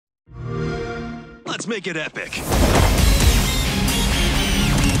Let's make it epic.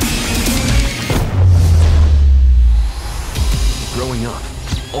 Growing up,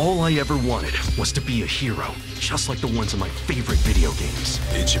 all I ever wanted was to be a hero, just like the ones in my favorite video games.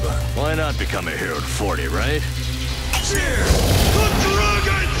 Ichiban. Why not become a hero at 40, right? Cheers! The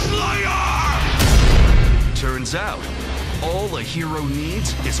Dragon Slayer! Turns out, all a hero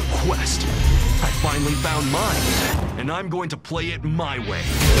needs is a quest. I finally found mine, and I'm going to play it my way.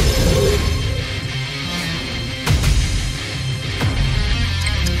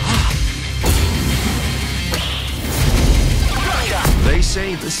 They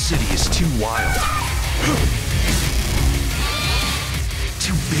say this city is too wild.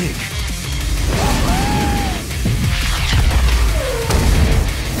 Too big.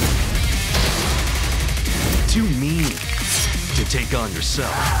 Too mean to take on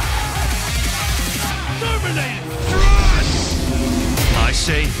yourself. Terminate! I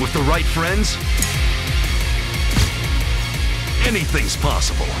say, with the right friends, anything's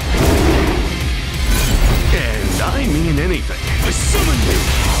possible. And I mean anything. I summon you!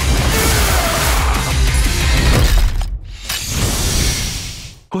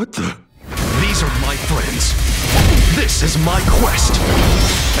 What the? These are my friends. This is my quest.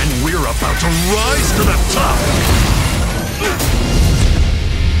 And we're about to rise to the top!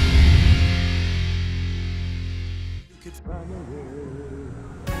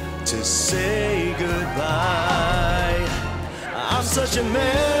 To say goodbye, I'm such a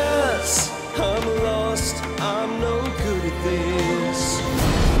mess, I'm lost